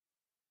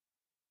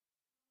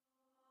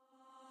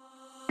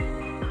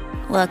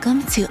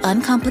Welcome to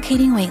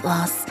Uncomplicating Weight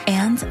Loss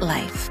and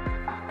Life.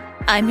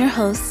 I'm your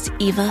host,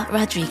 Eva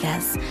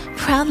Rodriguez,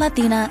 proud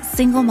Latina,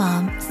 single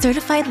mom,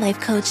 certified life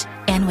coach,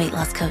 and weight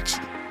loss coach.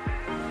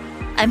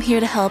 I'm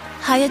here to help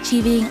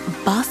high-achieving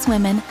boss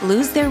women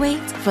lose their weight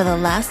for the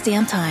last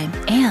damn time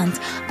and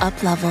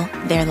up-level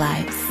their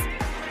lives.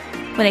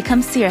 When it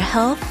comes to your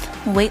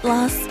health, weight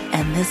loss,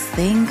 and this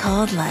thing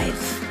called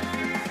life,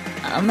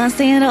 I'm not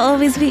saying it'll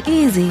always be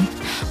easy,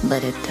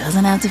 but it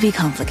doesn't have to be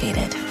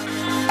complicated.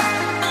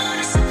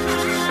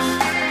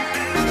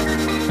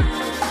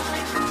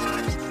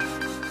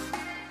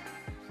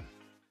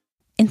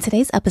 In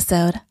today's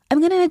episode, I'm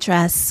going to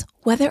address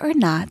whether or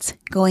not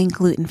going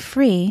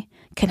gluten-free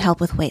can help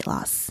with weight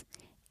loss.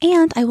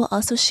 And I will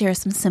also share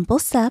some simple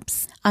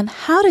steps on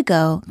how to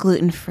go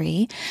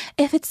gluten-free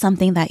if it's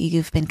something that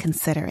you've been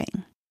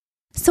considering.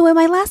 So in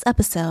my last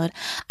episode,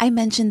 I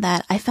mentioned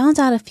that I found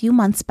out a few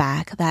months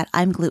back that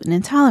I'm gluten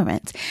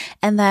intolerant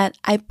and that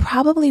I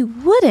probably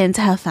wouldn't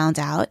have found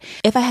out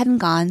if I hadn't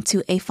gone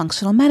to a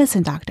functional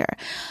medicine doctor,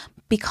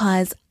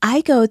 because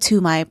I go to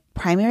my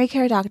primary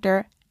care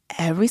doctor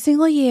every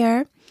single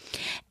year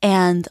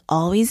and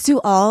always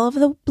do all of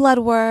the blood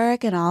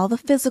work and all the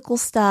physical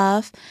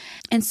stuff.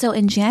 And so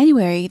in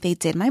January, they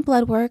did my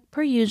blood work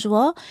per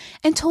usual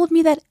and told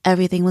me that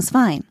everything was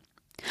fine.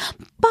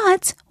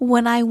 But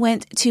when I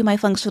went to my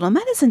functional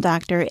medicine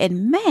doctor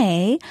in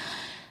May,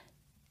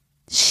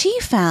 she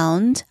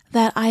found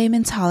that I am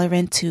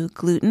intolerant to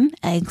gluten,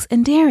 eggs,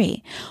 and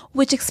dairy,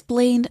 which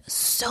explained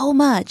so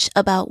much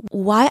about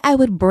why I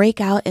would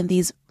break out in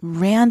these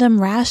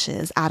random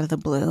rashes out of the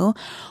blue,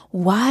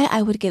 why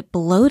I would get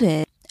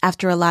bloated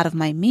after a lot of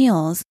my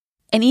meals,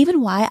 and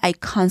even why I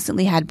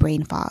constantly had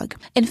brain fog.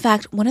 In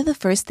fact, one of the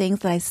first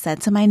things that I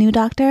said to my new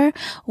doctor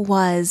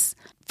was,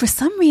 for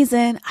some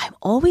reason, I'm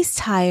always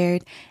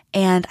tired,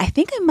 and I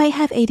think I might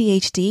have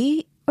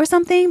ADHD or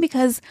something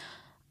because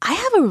I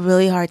have a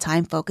really hard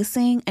time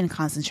focusing and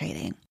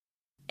concentrating.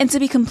 And to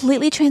be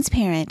completely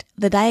transparent,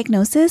 the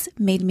diagnosis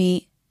made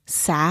me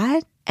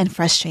sad and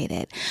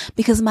frustrated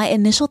because my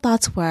initial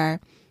thoughts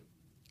were,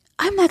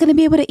 I'm not going to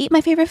be able to eat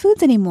my favorite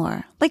foods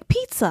anymore, like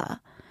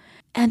pizza.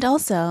 And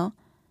also,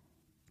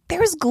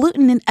 there's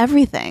gluten in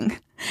everything.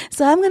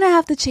 So I'm going to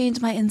have to change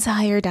my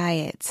entire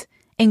diet.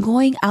 And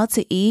going out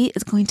to eat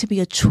is going to be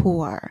a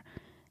chore.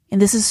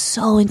 And this is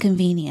so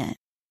inconvenient.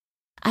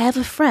 I have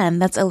a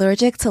friend that's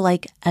allergic to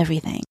like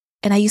everything.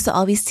 And I used to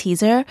always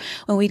tease her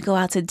when we'd go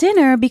out to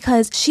dinner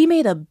because she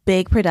made a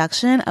big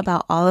production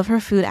about all of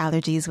her food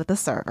allergies with the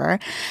server.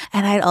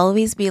 And I'd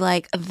always be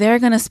like, they're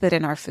going to spit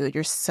in our food.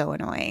 You're so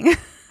annoying.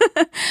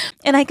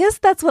 And I guess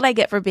that's what I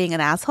get for being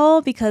an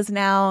asshole, because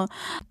now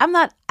I'm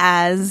not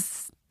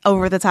as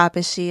over the top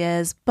as she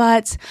is,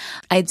 but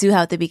I do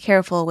have to be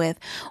careful with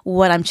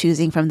what I'm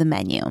choosing from the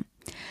menu.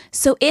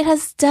 So it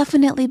has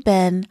definitely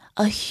been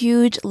a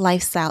huge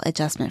lifestyle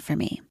adjustment for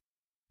me.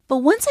 But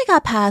once I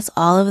got past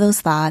all of those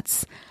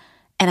thoughts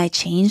and I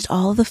changed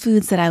all of the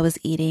foods that I was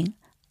eating,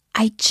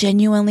 I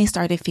genuinely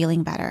started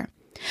feeling better.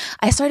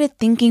 I started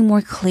thinking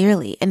more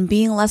clearly and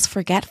being less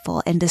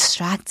forgetful and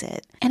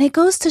distracted. And it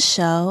goes to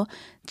show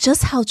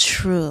just how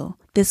true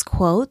this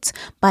quote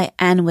by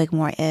Anne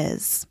Wigmore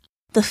is.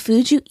 The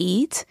food you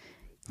eat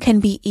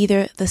can be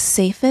either the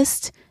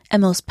safest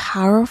and most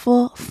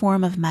powerful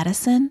form of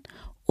medicine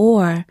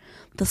or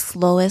the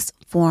slowest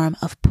form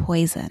of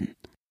poison.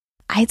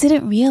 I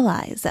didn't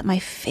realize that my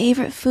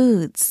favorite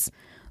foods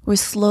were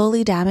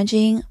slowly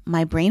damaging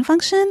my brain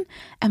function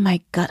and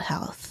my gut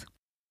health.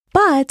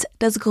 But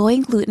does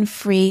going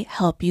gluten-free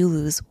help you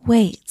lose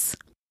weight?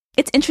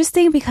 It's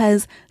interesting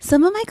because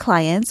some of my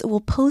clients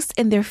will post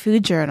in their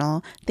food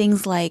journal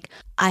things like,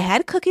 I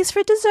had cookies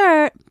for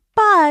dessert,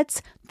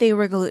 but they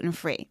were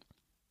gluten-free.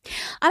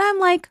 And I'm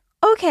like,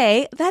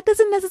 okay, that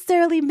doesn't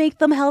necessarily make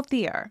them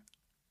healthier.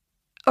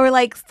 Or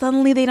like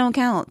suddenly they don't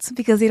count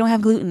because they don't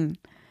have gluten.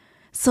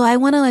 So I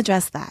want to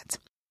address that.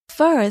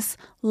 First,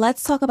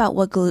 let's talk about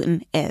what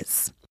gluten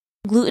is.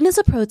 Gluten is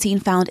a protein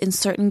found in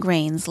certain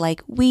grains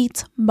like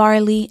wheat,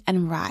 barley,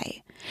 and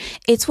rye.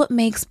 It's what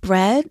makes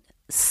bread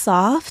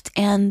soft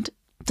and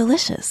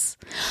delicious.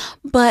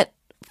 But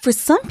for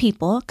some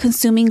people,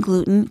 consuming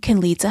gluten can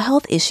lead to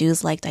health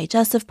issues like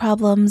digestive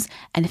problems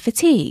and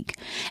fatigue.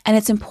 And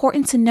it's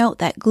important to note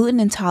that gluten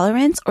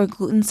intolerance or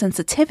gluten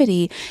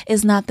sensitivity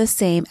is not the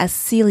same as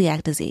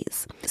celiac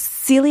disease.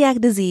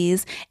 Celiac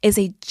disease is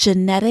a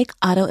genetic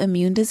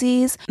autoimmune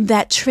disease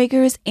that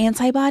triggers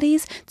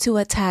antibodies to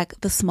attack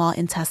the small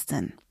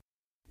intestine.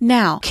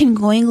 Now, can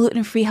going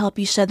gluten-free help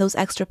you shed those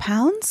extra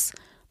pounds?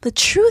 The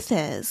truth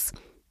is,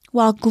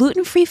 while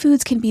gluten-free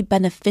foods can be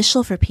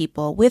beneficial for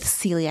people with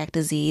celiac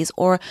disease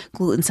or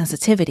gluten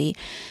sensitivity,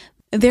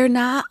 they're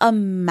not a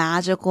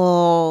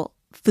magical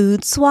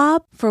food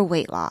swap for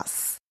weight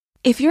loss.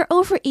 If you're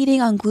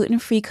overeating on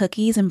gluten-free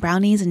cookies and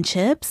brownies and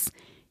chips,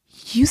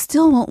 you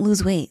still won't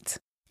lose weight.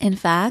 In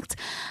fact,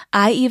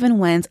 I even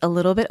went a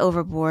little bit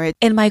overboard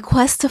in my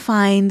quest to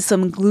find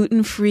some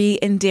gluten-free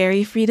and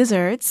dairy-free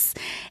desserts,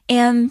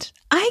 and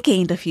I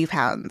gained a few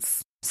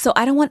pounds. So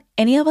I don't want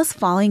any of us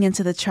falling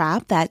into the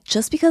trap that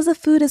just because the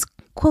food is,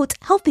 quote,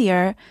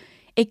 healthier,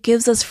 it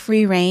gives us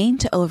free rein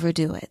to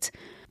overdo it.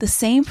 The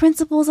same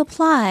principles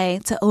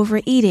apply to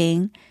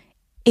overeating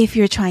if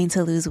you're trying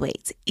to lose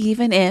weight,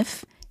 even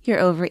if you're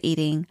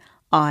overeating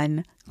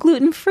on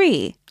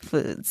gluten-free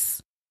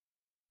foods.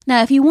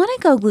 Now, if you want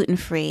to go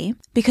gluten-free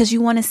because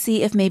you want to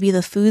see if maybe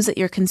the foods that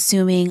you're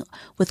consuming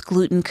with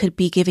gluten could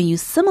be giving you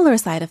similar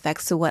side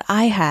effects to what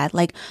I had,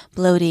 like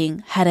bloating,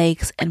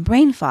 headaches, and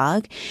brain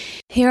fog,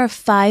 here are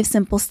 5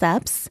 simple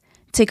steps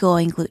to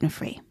going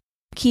gluten-free.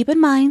 Keep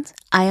in mind,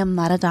 I am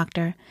not a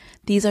doctor.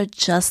 These are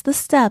just the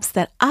steps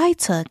that I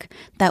took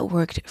that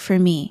worked for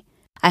me.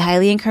 I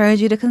highly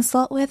encourage you to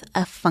consult with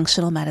a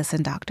functional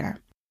medicine doctor.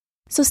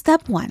 So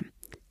step 1,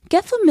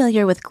 get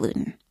familiar with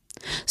gluten.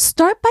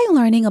 Start by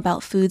learning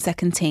about foods that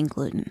contain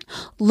gluten.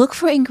 Look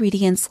for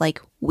ingredients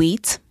like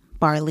wheat,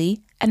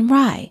 barley, and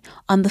rye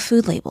on the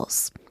food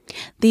labels.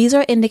 These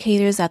are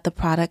indicators that the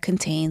product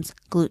contains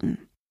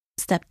gluten.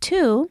 Step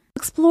 2,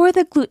 explore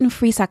the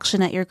gluten-free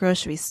section at your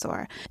grocery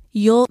store.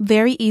 You'll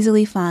very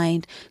easily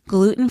find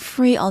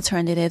gluten-free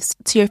alternatives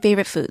to your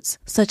favorite foods,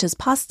 such as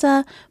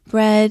pasta,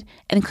 bread,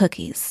 and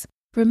cookies.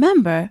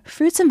 Remember,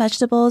 fruits and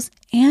vegetables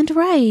and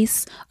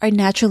rice are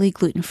naturally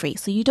gluten-free,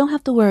 so you don't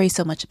have to worry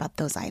so much about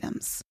those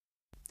items.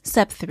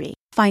 Step 3,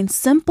 find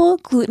simple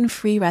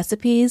gluten-free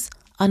recipes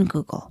on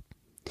Google.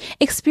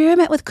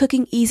 Experiment with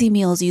cooking easy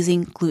meals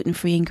using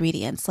gluten-free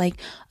ingredients, like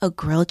a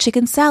grilled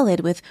chicken salad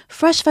with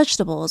fresh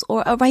vegetables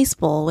or a rice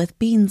bowl with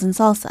beans and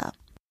salsa.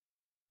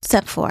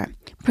 Step 4,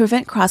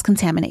 prevent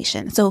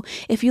cross-contamination. So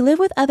if you live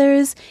with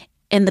others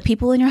and the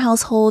people in your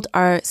household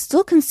are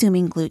still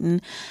consuming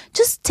gluten,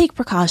 just take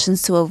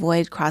precautions to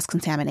avoid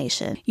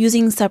cross-contamination.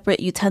 Using separate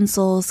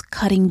utensils,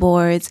 cutting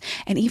boards,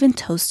 and even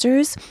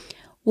toasters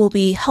will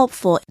be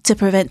helpful to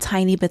prevent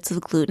tiny bits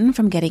of gluten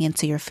from getting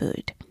into your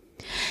food.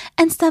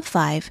 And step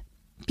 5,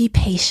 be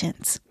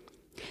patient.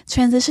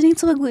 Transitioning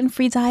to a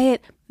gluten-free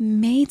diet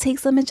may take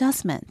some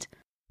adjustment.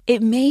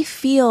 It may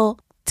feel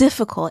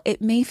difficult.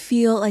 It may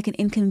feel like an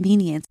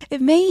inconvenience.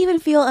 It may even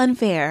feel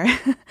unfair,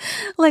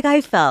 like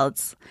I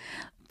felt,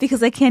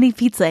 because I can't eat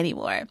pizza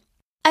anymore.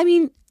 I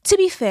mean, to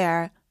be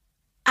fair,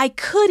 I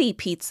could eat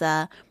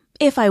pizza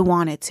if I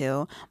wanted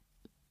to,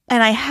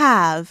 and I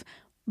have,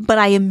 but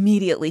I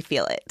immediately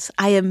feel it.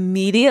 I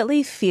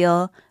immediately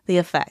feel the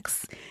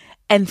effects.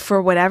 And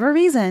for whatever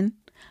reason,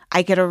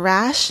 I get a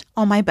rash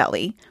on my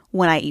belly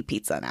when I eat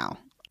pizza now,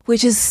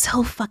 which is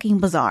so fucking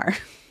bizarre.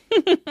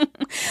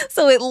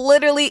 So it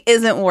literally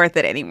isn't worth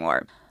it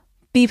anymore.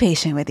 Be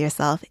patient with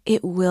yourself.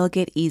 It will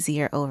get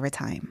easier over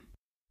time.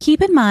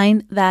 Keep in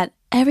mind that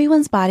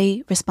everyone's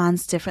body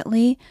responds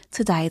differently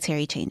to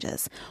dietary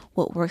changes.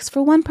 What works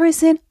for one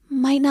person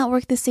might not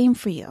work the same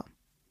for you.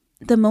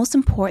 The most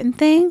important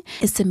thing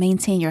is to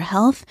maintain your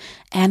health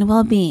and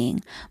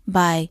well-being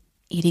by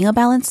eating a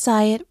balanced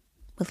diet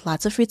with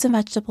lots of fruits and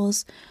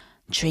vegetables,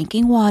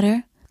 drinking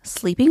water,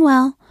 sleeping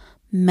well,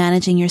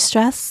 managing your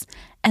stress,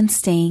 and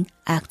staying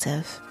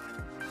active.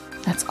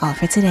 That's all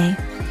for today.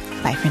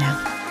 Bye for now.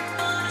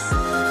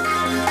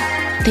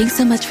 Thanks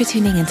so much for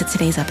tuning into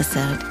today's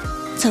episode.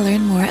 To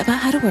learn more about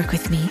how to work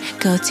with me,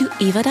 go to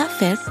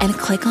eva.fit and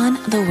click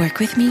on the Work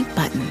With Me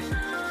button.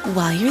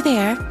 While you're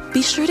there,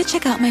 be sure to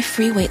check out my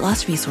free weight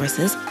loss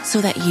resources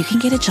so that you can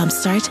get a jump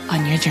start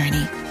on your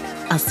journey.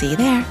 I'll see you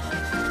there.